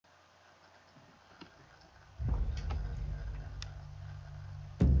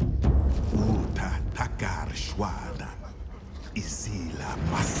Shwadan. Isila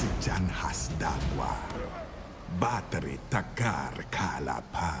Masijan Hasdagwa. Battery Takar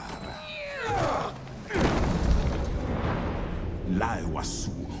Kalapara.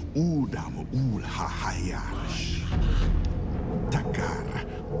 Laiwasu Udam Ul Hahayash. Takar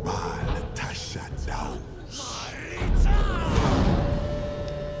Bal Tashadaus.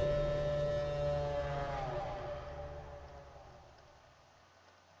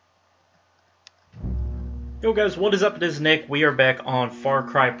 Yo guys, what is up? It is Nick. We are back on Far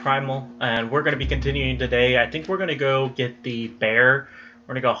Cry Primal, and we're going to be continuing today. I think we're going to go get the bear.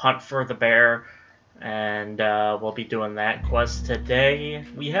 We're going to go hunt for the bear, and we'll be doing that quest today.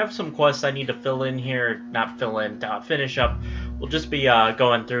 We have some quests I need to fill in here. Not fill in, finish up. We'll just be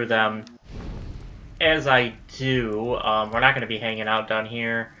going through them as I do. We're not going to be hanging out down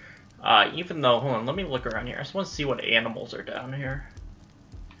here. Even though, hold on, let me look around here. I just want to see what animals are down here.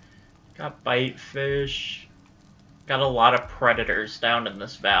 Got bite fish. Got a lot of predators down in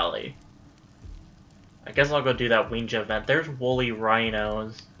this valley. I guess I'll go do that Winja event. There's woolly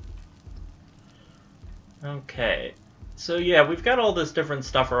rhinos. Okay. So yeah, we've got all this different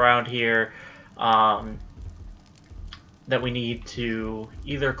stuff around here that we need to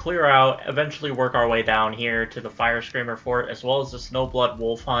either clear out, eventually work our way down here to the Fire Screamer Fort, as well as the Snowblood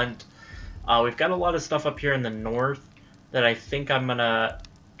Wolf Hunt. We've got a lot of stuff up here in the north that I think I'm gonna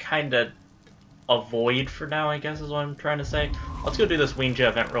kind of avoid for now, I guess is what I'm trying to say. Let's go do this Winja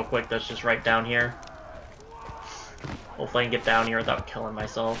event real quick. That's just right down here. Hopefully I can get down here without killing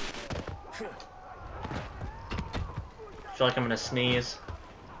myself. I feel like I'm gonna sneeze.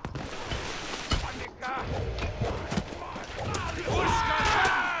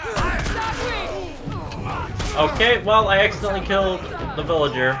 Okay, well, I accidentally killed the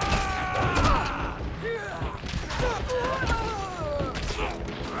villager.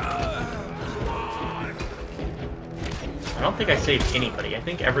 I don't think I saved anybody. I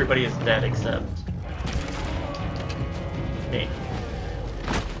think everybody is dead except me.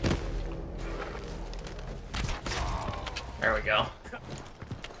 There we go.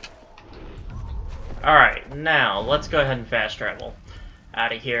 Alright, now let's go ahead and fast travel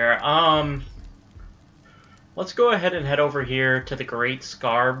out of here. Let's go ahead and head over here to the Great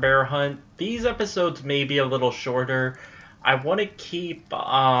Scar Bear Hunt. These episodes may be a little shorter. I want to keep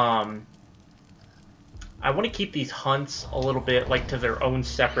these hunts a little bit like to their own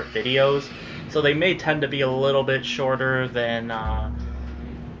separate videos, so they may tend to be a little bit shorter than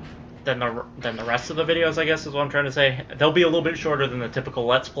the rest of the videos, I guess is what I'm trying to say. They'll be a little bit shorter than the typical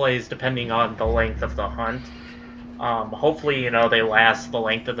Let's Plays depending on the length of the hunt. Hopefully, you know, they last the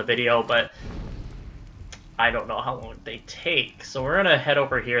length of the video, but I don't know how long they take. So we're gonna head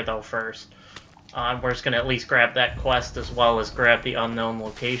over here though first. We're just gonna at least grab that quest as well as grab the unknown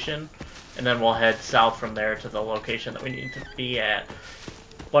location. And then we'll head south from there to the location that we need to be at.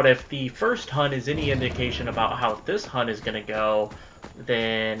 But if the first hunt is any indication about how this hunt is going to go,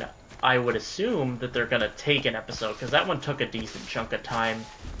 then I would assume that they're going to take an episode, because that one took a decent chunk of time.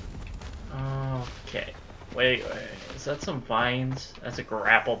 Okay. Wait. Is that some vines? That's a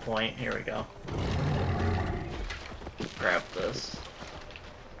grapple point. Here we go. Grab this.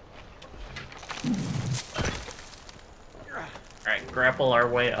 Alright, grapple our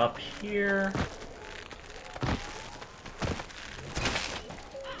way up here.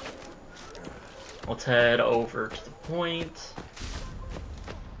 Let's head over to the point.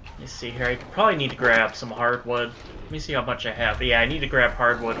 Let me see here. I probably need to grab some hardwood. Let me see how much I have. Yeah, I need to grab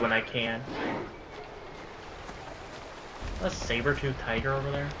hardwood when I can. That's a saber-tooth tiger over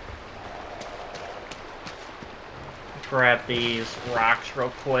there. Grab these rocks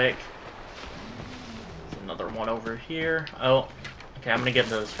real quick. Another one over here. Oh, okay, I'm gonna get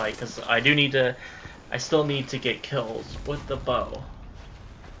into this fight because I still need to get kills with the bow.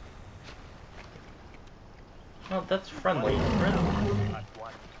 Oh, that's friendly.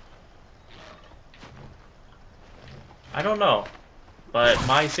 I don't know, but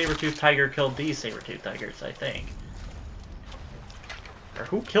my saber-tooth tiger killed these saber-tooth tigers, I think. Or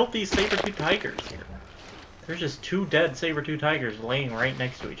who killed these saber-tooth tigers here? There's just two dead saber-tooth tigers laying right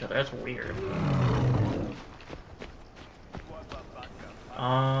next to each other. That's weird.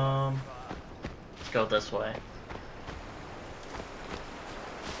 Let's go this way.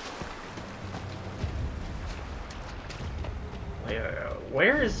 Wait,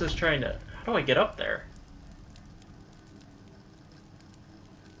 where is this trying to... How do I get up there?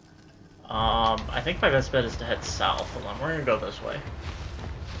 I think my best bet is to head south. Hold on, we're gonna go this way.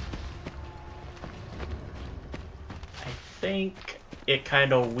 I think it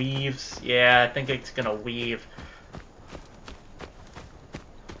kind of weaves. Yeah, I think it's gonna weave.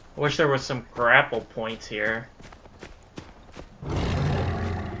 wish there was some grapple points here.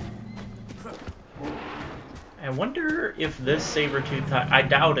 I wonder if this saber-tooth... I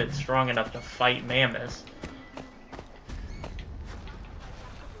doubt it's strong enough to fight mammoths.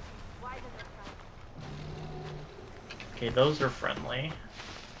 Okay, those are friendly.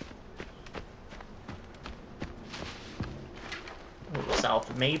 Ooh,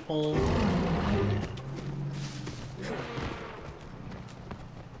 South Maple.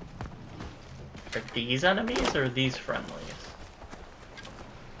 Are these enemies or are these friendlies?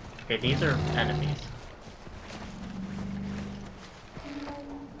 Okay, these are enemies.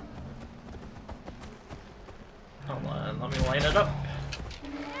 Hold on, let me line it up.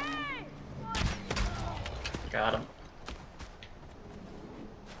 Got him.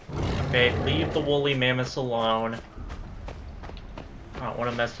 Okay, leave the woolly mammoths alone. I don't want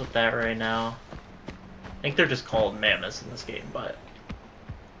to mess with that right now. I think they're just called mammoths in this game, but...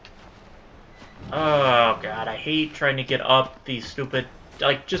 Oh god, I hate trying to get up these stupid...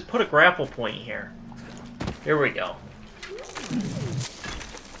 Like, just put a grapple point here. Here we go.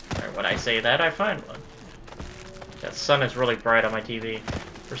 Alright, when I say that, I find one. That sun is really bright on my TV,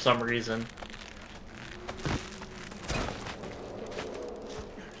 for some reason.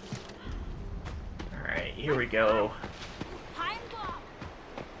 Alright, here we go.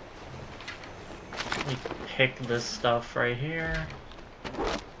 Let me pick this stuff right here.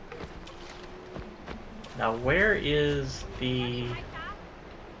 Now, where is the...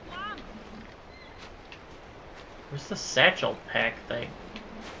 Where's the satchel pack thing?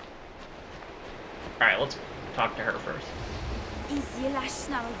 Alright, let's talk to her first.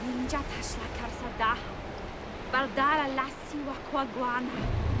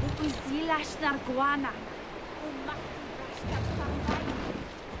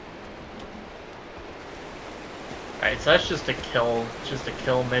 Alright, so that's just a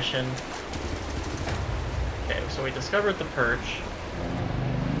kill mission. Okay, so we discovered the perch.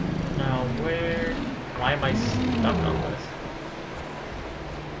 Now where... Why am I stuck on this?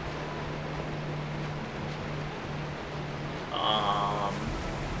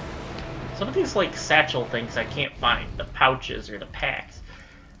 Some of these, like, satchel things I can't find. The pouches or the packs.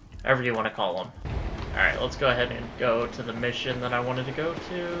 However you want to call them. Alright, let's go ahead and go to the mission that I wanted to go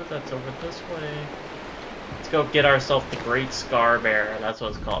to. That's over this way. Let's go get ourselves the Great Scar Bear. That's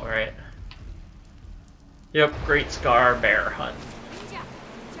what it's called, right? Yep, Great Scar Bear Hunt.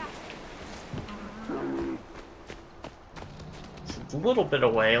 It's a little bit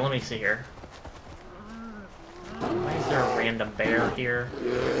away. Let me see here. Why is there a random bear here?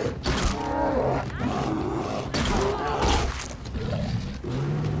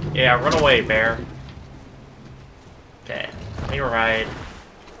 Yeah, run away, bear. Okay, let me ride.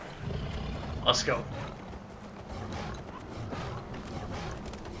 Let's go.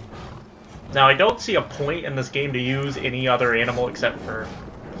 Now, I don't see a point in this game to use any other animal except for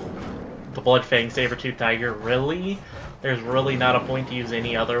the Bloodfang Saber-Tooth Tiger. Really? There's really not a point to use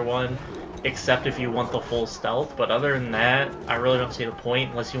any other one, except if you want the full stealth. But other than that, I really don't see the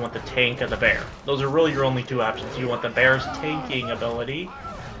point unless you want the tank of the bear. Those are really your only two options. Do you want the bear's tanking ability,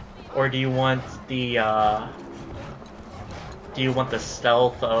 or do you want the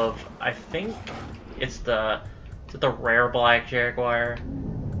stealth of, I think it's the rare black jaguar?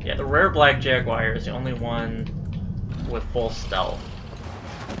 Yeah, the rare black jaguar is the only one with full stealth.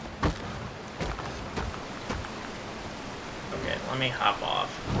 Okay, let me hop off.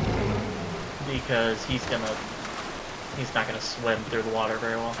 Because he's not gonna swim through the water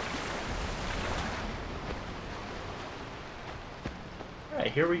very well.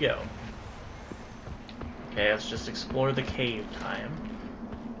 Alright, here we go. Okay, let's just explore the cave time.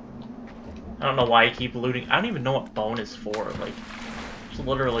 I don't know why I keep looting. I don't even know what bone is for. Like, there's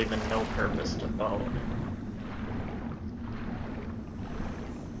literally been no purpose to bone.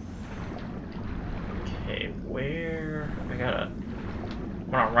 Okay, where... I'm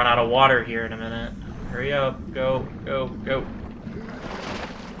gonna run out of water here in a minute. Hurry up. Go, go, go.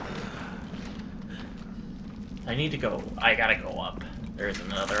 I need to go. I gotta go up. There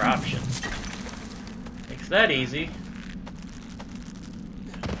isn't another option. Makes that easy.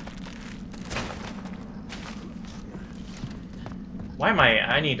 Why am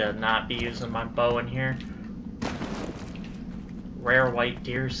I need to not be using my bow in here. Rare white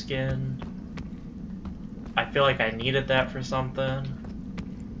deer skin. I feel like I needed that for something.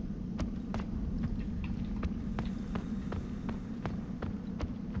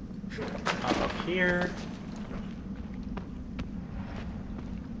 Up here.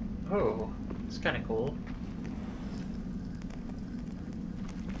 Oh, it's kind of cool.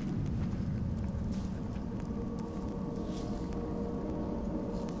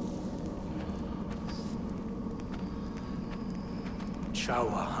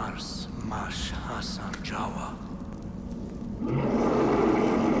 Chawa Hars Mash Hasar Jawa.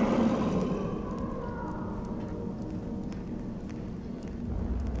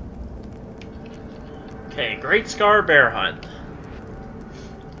 Okay, Great Scar Bear Hunt.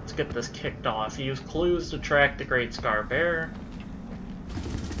 Let's get this kicked off. Use clues to track the Great Scar Bear.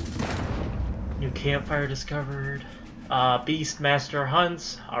 New campfire discovered. Beastmaster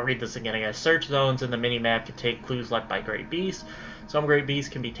hunts. I'll read this again, I guess. Search zones in the minimap contain clues left by Great Beasts. Some Great Beasts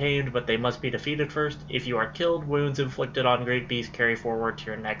can be tamed, but they must be defeated first. If you are killed, wounds inflicted on Great Beasts carry forward to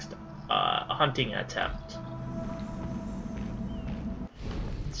your next hunting attempt.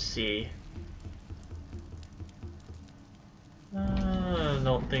 Let's see. I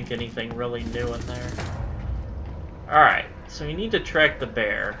don't think anything really new in there. Alright, so we need to track the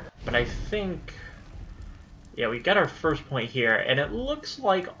bear, but I think... yeah, we got our first point here, and it looks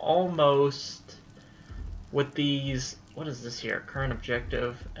like almost with these... what is this here? Current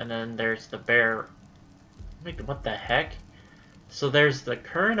objective, and then there's the bear... wait, what the heck? So there's the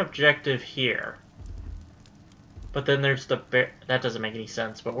current objective here, but then there's the bear... that doesn't make any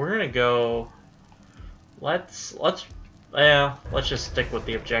sense, but we're gonna go... let's just stick with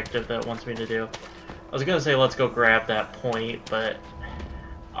the objective that it wants me to do. I was gonna say let's go grab that point, but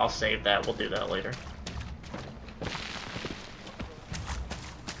I'll save that. We'll do that later.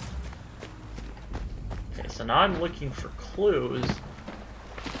 Okay, so now I'm looking for clues.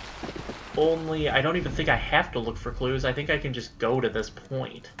 Only, I don't even think I have to look for clues. I think I can just go to this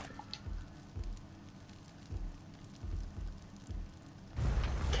point.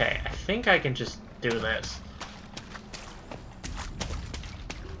 Okay, I think I can just do this.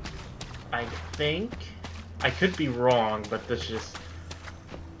 I think. I could be wrong, but this just...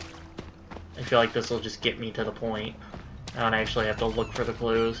 I feel like this will just get me to the point. I don't actually have to look for the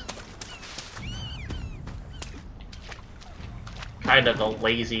clues. Kind of the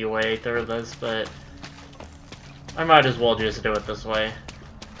lazy way through this, but... I might as well just do it this way.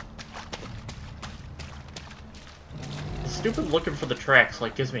 The stupid looking for the tracks,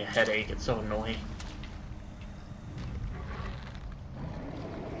 like, gives me a headache. It's so annoying.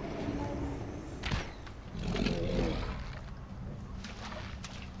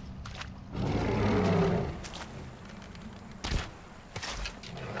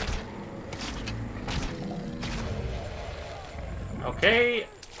 Okay,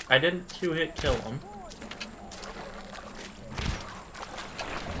 I didn't two-hit kill him.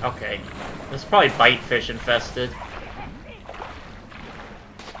 Okay, this is probably bite fish infested.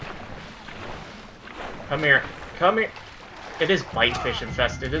 Come here, come here. It is bite fish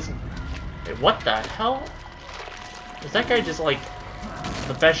infested, isn't it? Wait, what the hell? Is that guy just like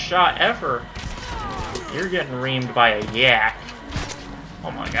the best shot ever? You're getting reamed by a yak.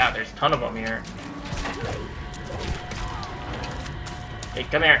 Oh my god, there's a ton of them here. Hey,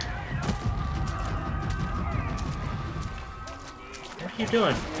 come here. What are you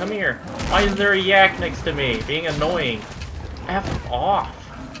doing? Come here. Why is there a yak next to me? Being annoying. F off.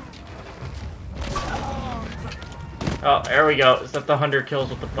 Oh, there we go. Is that the 100 kills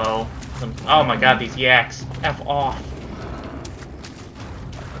with the bow? Oh my god, these yaks. F off.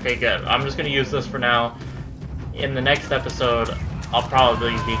 Okay, good. I'm just gonna use this for now. In the next episode, I'll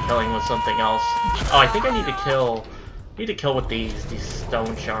probably be killing with something else. Oh, I think I need to kill... with these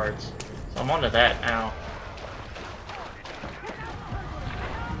stone shards. So I'm onto that now.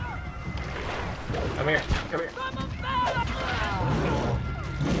 Come here, come here.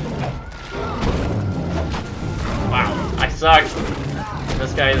 Wow, I suck.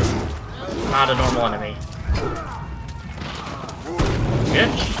 This guy is not a normal enemy.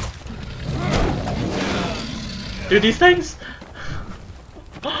 Bitch. Dude, these things?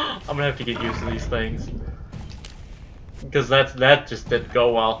 I'm gonna have to get used to these things. Because that just didn't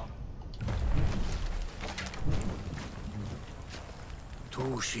go well.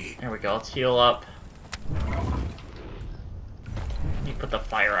 There we go, let's heal up. You put the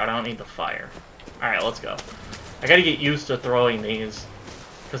fire out, I don't need the fire. Alright, let's go. I gotta get used to throwing these.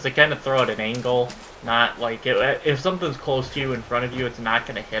 Because they kind of throw at an angle. Not like, if something's close to you, in front of you, it's not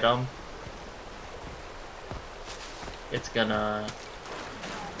gonna hit them. It's gonna...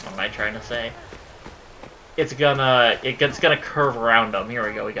 what am I trying to say? It's gonna curve around them. Here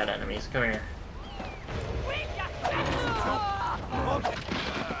we go, we got enemies. Come here.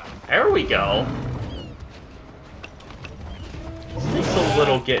 There we go. This takes a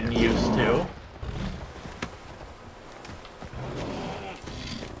little getting used to.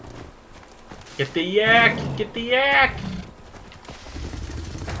 Get the yak! Get the yak!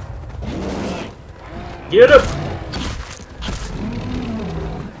 Get him!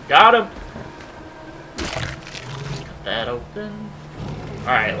 Got him! Cut that open.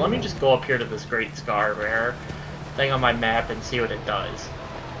 Alright, let me just go up here to this Great Scar Bear thing on my map and see what it does.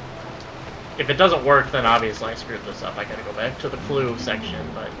 If it doesn't work, then obviously I screwed this up. I gotta go back to the clue section,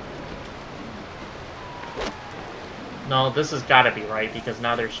 but... No, this has gotta be right, because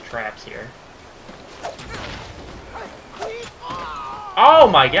now there's traps here. Oh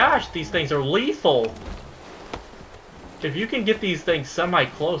my gosh, these things are lethal! If you can get these things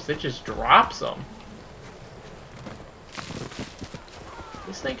semi-close, it just drops them.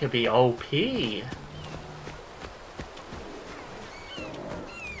 This thing could be OP. Are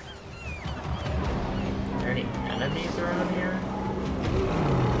there any enemies around here?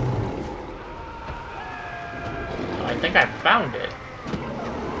 I think I found it.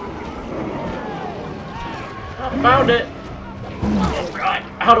 I found it! Oh god,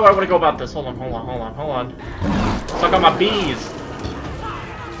 how do I want to go about this? Hold on, hold on, hold on, hold on. Suck on my bees!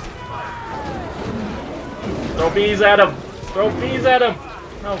 Throw bees at him! Throw bees at him!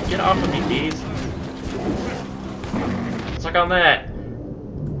 No, get off of me, bees. Suck on that.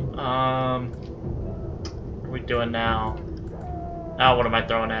 What are we doing now? Now what am I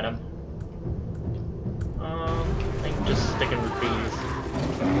throwing at him? I think just sticking with bees.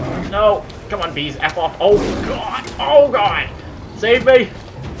 No! Come on, bees, F off. Oh god! Oh god! Save me!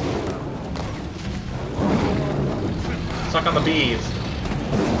 Suck on the bees.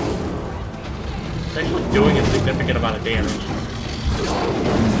 It's actually doing a significant amount of damage.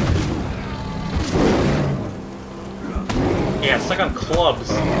 Yeah, suck on clubs.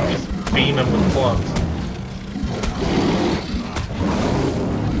 Just beam him with clubs.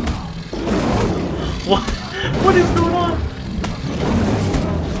 What? What is going on?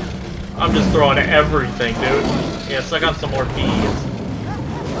 I'm just throwing everything, dude. Yeah, suck on some more bees.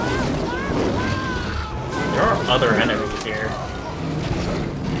 There are other enemies here.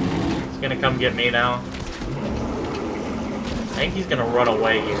 He's gonna come get me now. I think he's gonna run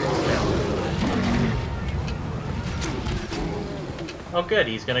away here still. Oh good,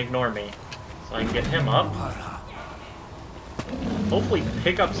 he's gonna ignore me. So I can get him up. Hopefully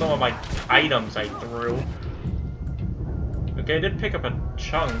pick up some of my items I threw. Okay, I did pick up a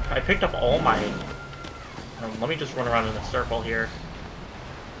chunk. I picked up all my... let me just run around in a circle here.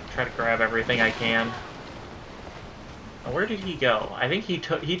 Try to grab everything I can. Now, where did he go? I think he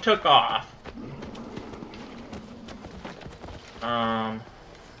took off.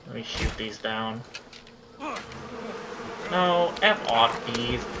 Let me shoot these down. No, F off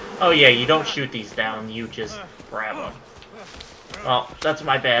these. Oh yeah, you don't shoot these down, you just grab them. Well, that's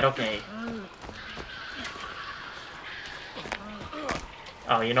my bad, okay.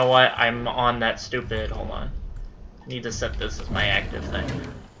 Oh, you know what? I'm on that stupid... Hold on. I need to set this as my active thing.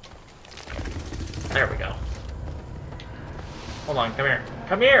 There we go. Hold on, come here.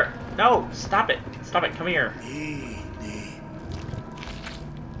 Come here! No! Stop it! Stop it, come here.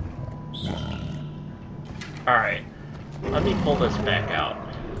 Alright. Let me pull this back out.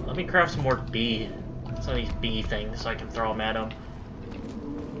 Let me craft some more some of these bee things so I can throw them at him.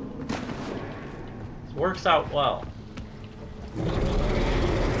 This works out well.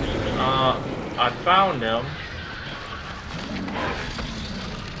 I found him.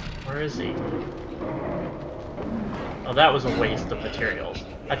 Where is he? Oh, that was a waste of materials.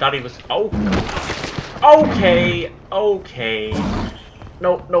 I thought he was... Oh! Okay! Okay.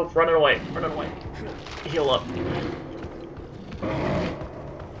 Nope, nope, running away. Running away. Heal up.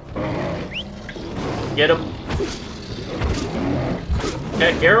 Get him.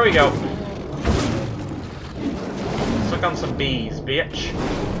 Okay, here we go. Suck on some bees, bitch.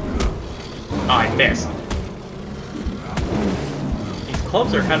 Oh, I missed. These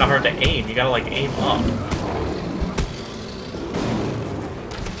clubs are kind of hard to aim. You gotta, like, aim up.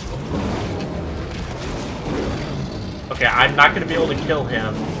 Okay, I'm not gonna be able to kill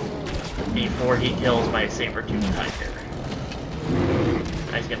him before he kills my saber-tooth tiger.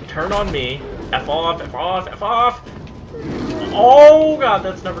 Now he's gonna turn on me. F off, F off, F off! Oh god,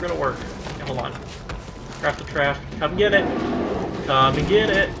 that's never gonna work. Okay, hold on. Craft the trap. Come get it. Come and get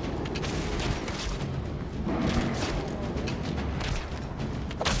it.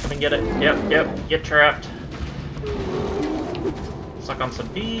 Come and get it. Yep, yep. Get trapped. Suck on some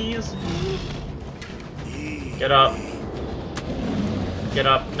bees. Get up. Get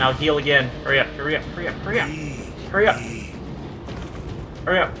up. Now heal again. Hurry up, hurry up, hurry up, hurry up. Hurry up.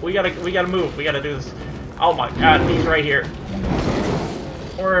 Hurry up. We gotta move. We gotta do this. Oh my god, he's right here.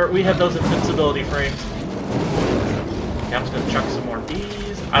 Or we have those invincibility frames. Okay, I'm just gonna chuck some more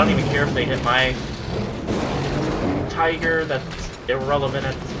bees. I don't even care if they hit my tiger. That's irrelevant.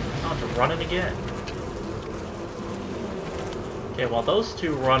 I'll have to run it again. Okay, while those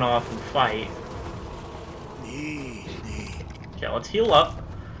two run off and fight. Okay, let's heal up.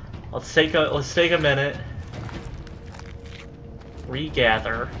 Let's take a minute.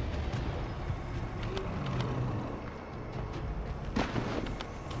 Regather.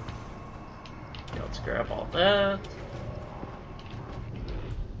 Okay, let's grab all that.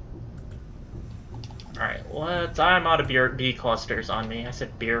 Alright, I'm out of bee clusters on me. I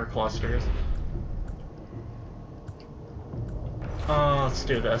said beer clusters. Let's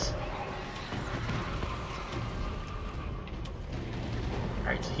do this.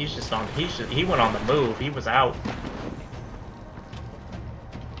 Alright, so he went on the move. He was out.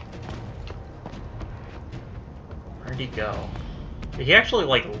 Where'd he go? Did he actually,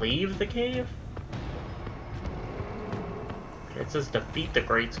 like, leave the cave? It says defeat the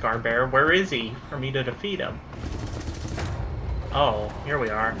Great Scar Bear. Where is he for me to defeat him? Oh, here we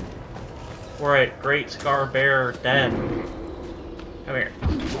are. We're at Great Scar Bear Den. Come here.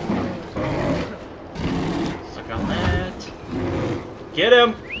 Suck on that. Get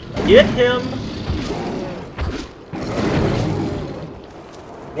him! Get him!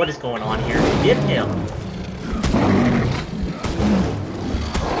 What is going on here? Get him!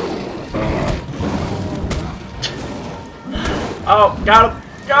 Oh, got him!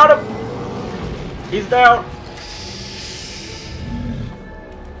 Got him! He's down!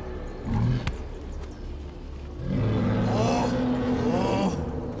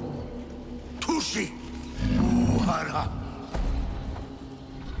 Tushi! Uhara!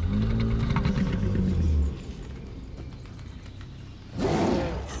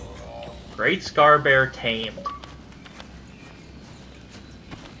 Great Scar Bear tamed.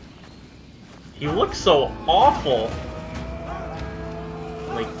 He looks so awful.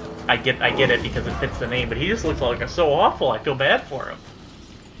 Like, I get it because it fits the name, but he just looks like so awful. I feel bad for him.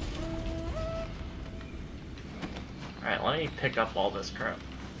 Alright, let me pick up all this crap.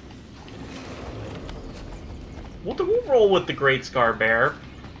 We'll roll with the Great Scar Bear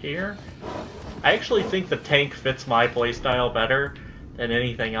here. I actually think the tank fits my playstyle better than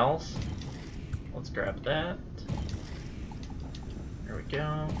anything else. Let's grab that. There we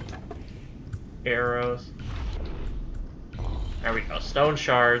go. Arrows. There we go. Stone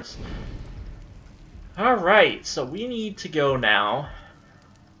shards. Alright, so we need to go now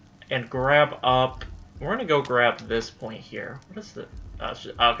and grab up. We're going to go grab this point here. What is the...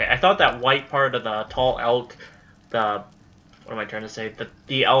 okay, I thought that white part of the tall elk, what am I trying to say?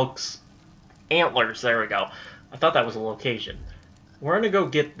 The elk's antlers, there we go. I thought that was a location. We're going to go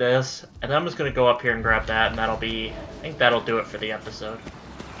get this, and I'm just going to go up here and grab that, and I think that'll do it for the episode.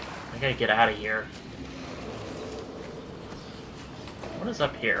 I gotta get out of here. What is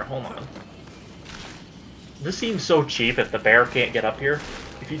up here? Hold on. This seems so cheap if the bear can't get up here.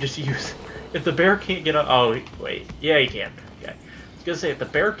 If you just use... If the bear can't get up... Oh, wait. Yeah, he can. Okay. I was gonna say, if the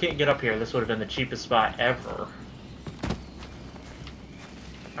bear can't get up here, this would have been the cheapest spot ever.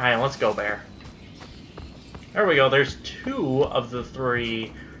 Alright, let's go, bear. There we go. There's 2 of the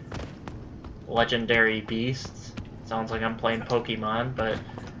 3 legendary beasts. Sounds like I'm playing Pokemon, but...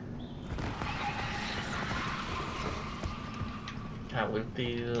 Can I loot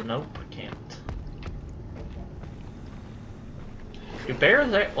these? Nope, can't. Do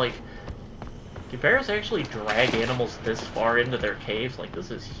bears actually drag animals this far into their caves? Like, this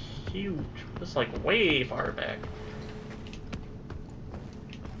is huge. This is like way far back.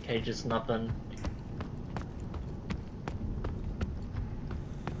 Okay, just nothing.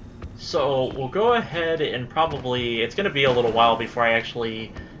 So we'll go ahead and probably, it's gonna be a little while before I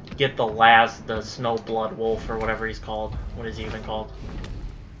actually get the Snowblood Wolf, or whatever he's called. What is he even called?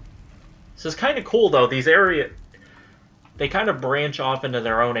 This is kind of cool though. These they kind of branch off into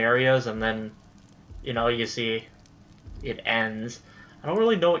their own areas, and then, you know, you see it ends. I don't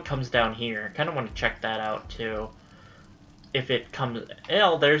really know what comes down here. I kind of want to check that out too. If it comes,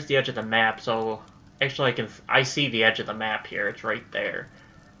 well, there's the edge of the map. So actually, I see the edge of the map here. It's right there.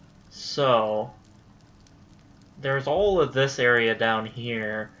 So there's all of this area down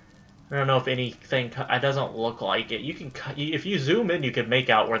here. I don't know if anything. It doesn't look like it. You can, if you zoom in, you can make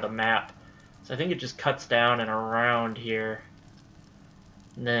out where the map. So I think it just cuts down and around here.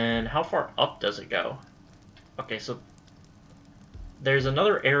 And then how far up does it go? Okay, so there's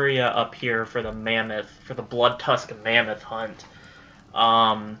another area up here for the mammoth, for the blood tusk mammoth hunt.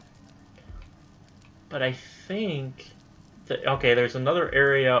 But I think that, okay, there's another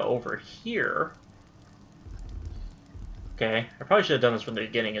area over here. Okay, I probably should have done this from the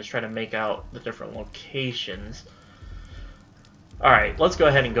beginning, is try to make out the different locations. Alright, let's go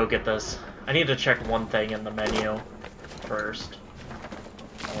ahead and go get this. I need to check one thing in the menu first.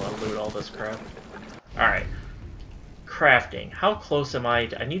 I want to loot all this crap. Alright. Crafting. How close am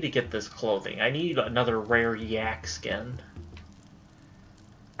I? I need to get this clothing. I need another rare yak skin.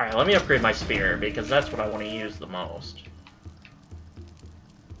 Alright, let me upgrade my spear, because that's what I want to use the most.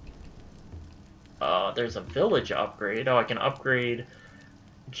 There's a village upgrade. Oh, I can upgrade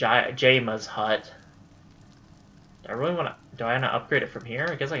Jaima's hut. Do I really want to... Do I want to upgrade it from here?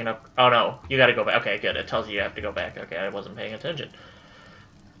 I guess I can Oh, no. You gotta go back. Okay, good. It tells you have to go back. Okay, I wasn't paying attention.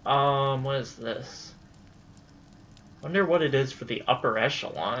 What is this? Wonder what it is for the upper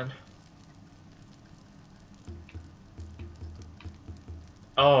echelon.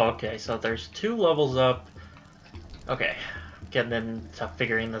 Oh, okay. So there's 2 levels up. Okay. Getting into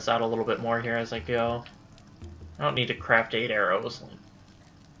figuring this out a little bit more here as I go. I don't need to craft 8 arrows.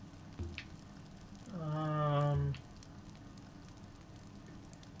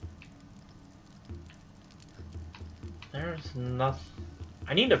 There's nothing...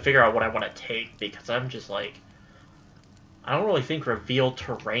 I need to figure out what I want to take, because I'm just like... I don't really think revealed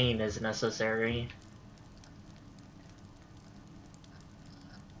terrain is necessary.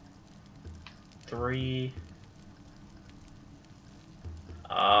 Three...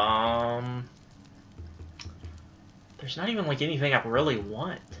 There's not even, like, anything I really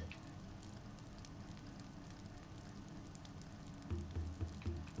want.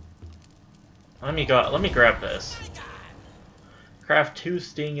 Let me grab this. Craft 2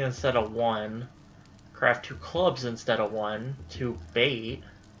 sting instead of 1. Craft 2 clubs instead of 1. 2 bait.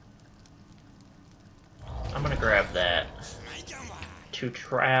 I'm gonna grab that. 2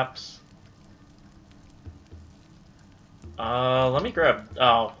 traps. Let me grab...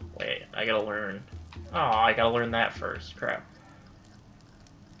 Oh, wait. I gotta learn... Oh, I gotta learn that first. Crap.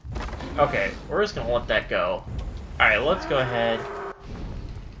 Okay, we're just gonna let that go. Alright, let's go ahead.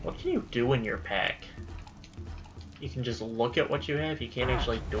 What can you do in your pack? You can just look at what you have? You can't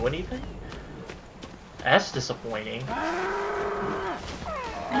actually do anything? That's disappointing.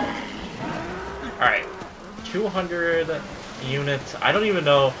 Alright. 200 units. I don't even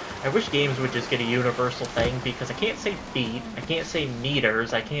know. I wish games would just get a universal thing, because I can't say feet. I can't say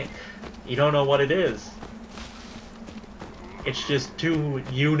meters. I can't... You don't know what it is. It's just 2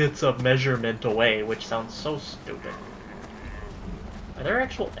 units of measurement away, which sounds so stupid. Are there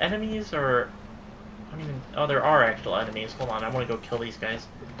actual enemies, or... I don't even... Oh, there are actual enemies. Hold on, I want to go kill these guys.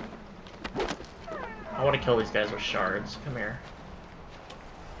 I want to kill these guys with shards. Come here.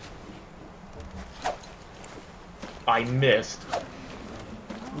 I missed.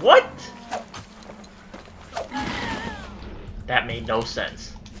 What? That made no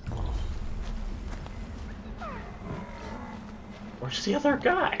sense. Where's the other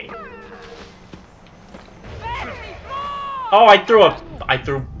guy? Oh, I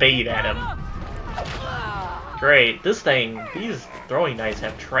threw bait at him. Great. This thing, these throwing knives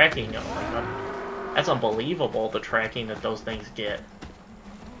have tracking. Oh my god. That's unbelievable, the tracking that those things get.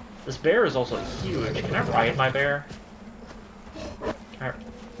 This bear is also huge. Can I ride my bear? What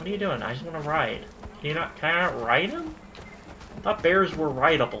are you doing? I just want to ride. Can I not ride him? I thought bears were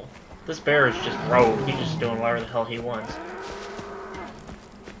rideable. This bear is just rogue. He's just doing whatever the hell he wants.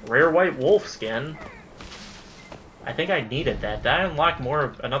 Rare white wolf skin. I think I needed that. Did I unlock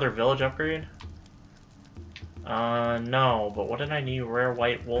another village upgrade? No, but what did I need? Rare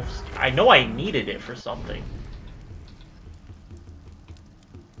white wolf skin? I know I needed it for something.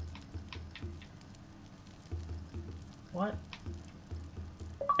 What?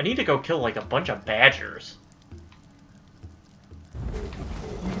 I need to go kill like a bunch of badgers.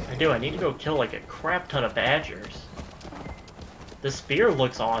 I do, I need to go kill like a crap ton of badgers. This spear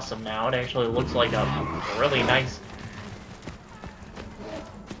looks awesome now. It actually looks like a really nice...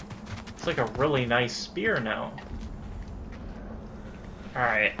 It's like a really nice spear now.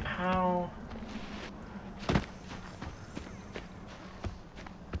 Alright, how...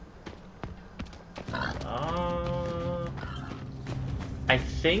 I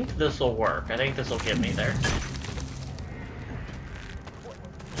think this'll work. I think this'll get me there.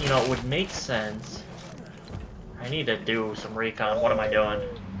 You know, it would make sense. I need to do some recon. What am I doing?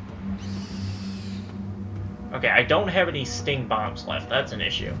 Okay, I don't have any sting bombs left. That's an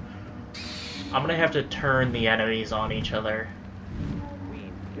issue. I'm gonna have to turn the enemies on each other.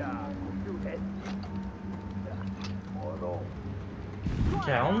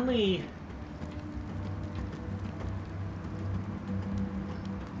 Okay, only...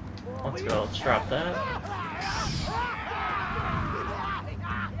 Let's go, let's drop that.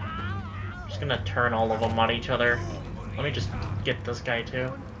 Just gonna turn all of them on each other. Let me just get this guy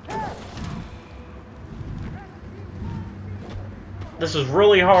too. This is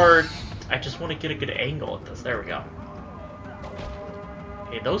really hard. I just want to get a good angle at this. There we go.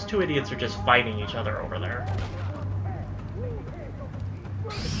 Okay, those 2 idiots are just fighting each other over there.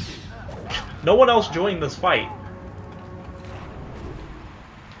 No one else joined this fight.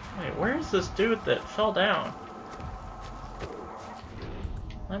 where's this dude that fell down?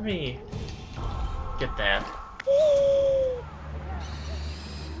 Let me get that.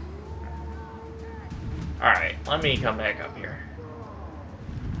 Alright, let me come back up here.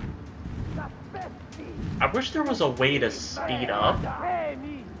 I wish there was a way to speed up.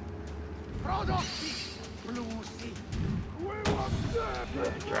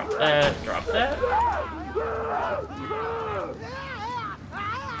 Drop that, drop that.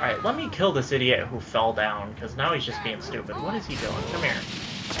 Alright, let me kill this idiot who fell down, because now he's just being stupid. What is he doing? Come here.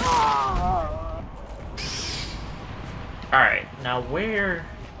 Alright, now where...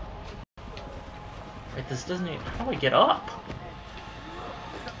 Wait, this doesn't even... How do I get up?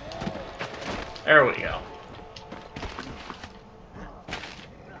 There we go.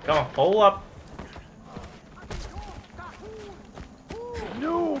 Come on, pull up.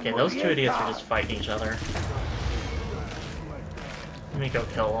 Okay, those two idiots are just fighting each other. Let me go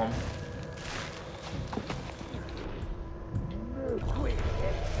kill them.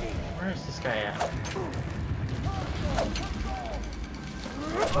 Where is this guy at?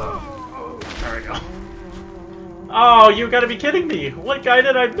 There we go. Oh, you gotta be kidding me! What guy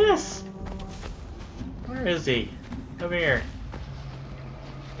did I miss? Where is he? Come here.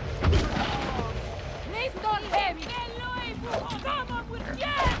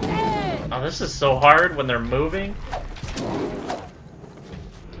 Oh, this is so hard when they're moving.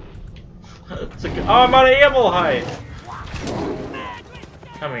 Oh, I'm on an ammo hide.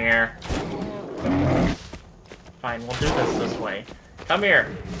 Come here. Fine, we'll do this way. Come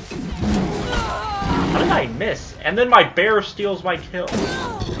here. How did I miss? And then my bear steals my kill.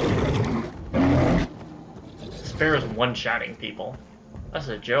 This bear is one-shotting people. That's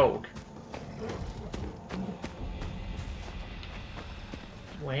a joke.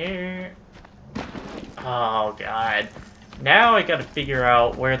 Where? Oh, God. Now I gotta figure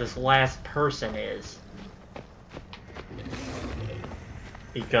out where this last person is.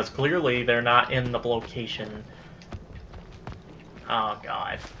 Because clearly they're not in the location. Oh,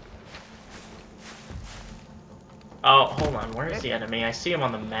 God. Oh, hold on. Where is the enemy? I see him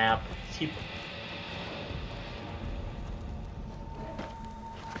on the map. Is he...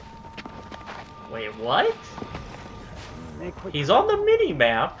 Wait, what? He's on the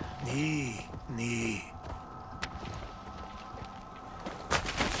mini-map.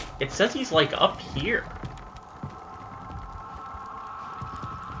 It says he's, like, up here.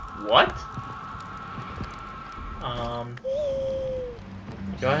 What?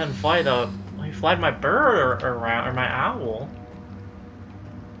 Go ahead and fly the... He flied my bird around, or my owl.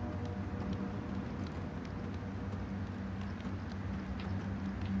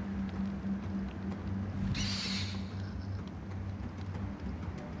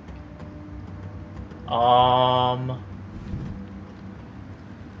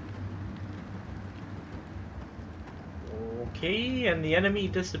 Okay, and the enemy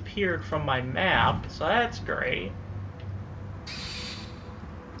disappeared from my map, so that's great.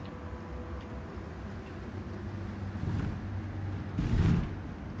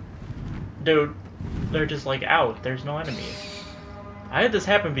 Dude, they're just like out. There's no enemies. I had this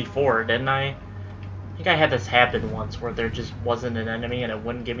happen before, didn't I? I think I had this happen once where there just wasn't an enemy and it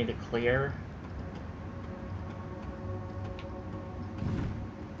wouldn't give me the clear.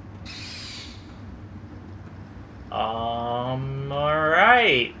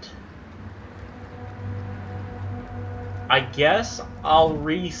 Alright. I guess I'll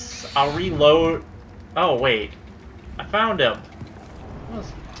reload. Oh, wait. I found him.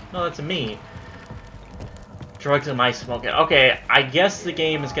 No, that's me. Drugs in my smoke. Okay, I guess the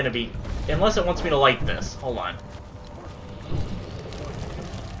game is gonna be... Unless it wants me to light this. Hold on.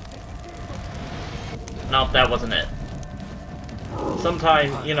 Nope, that wasn't it.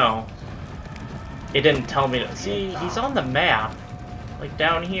 Sometime, you know... It didn't tell me to... See, he's on the map. Like,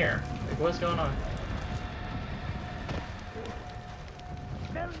 down here. Like, what's going on?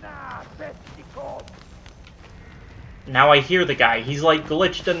 Now I hear the guy. He's, like,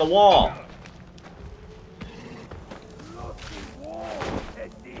 glitched in the wall.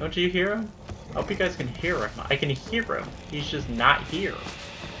 Don't you hear him? I hope you guys can hear him. I can hear him. He's just not here.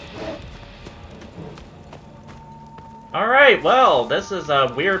 Alright, well, this is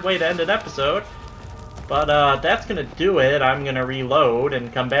a weird way to end an episode. But that's gonna do it. I'm gonna reload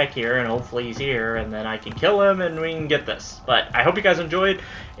and come back here, and hopefully he's here, and then I can kill him, and we can get this. But I hope you guys enjoyed,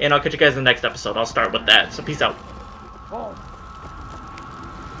 and I'll catch you guys in the next episode. I'll start with that, so peace out.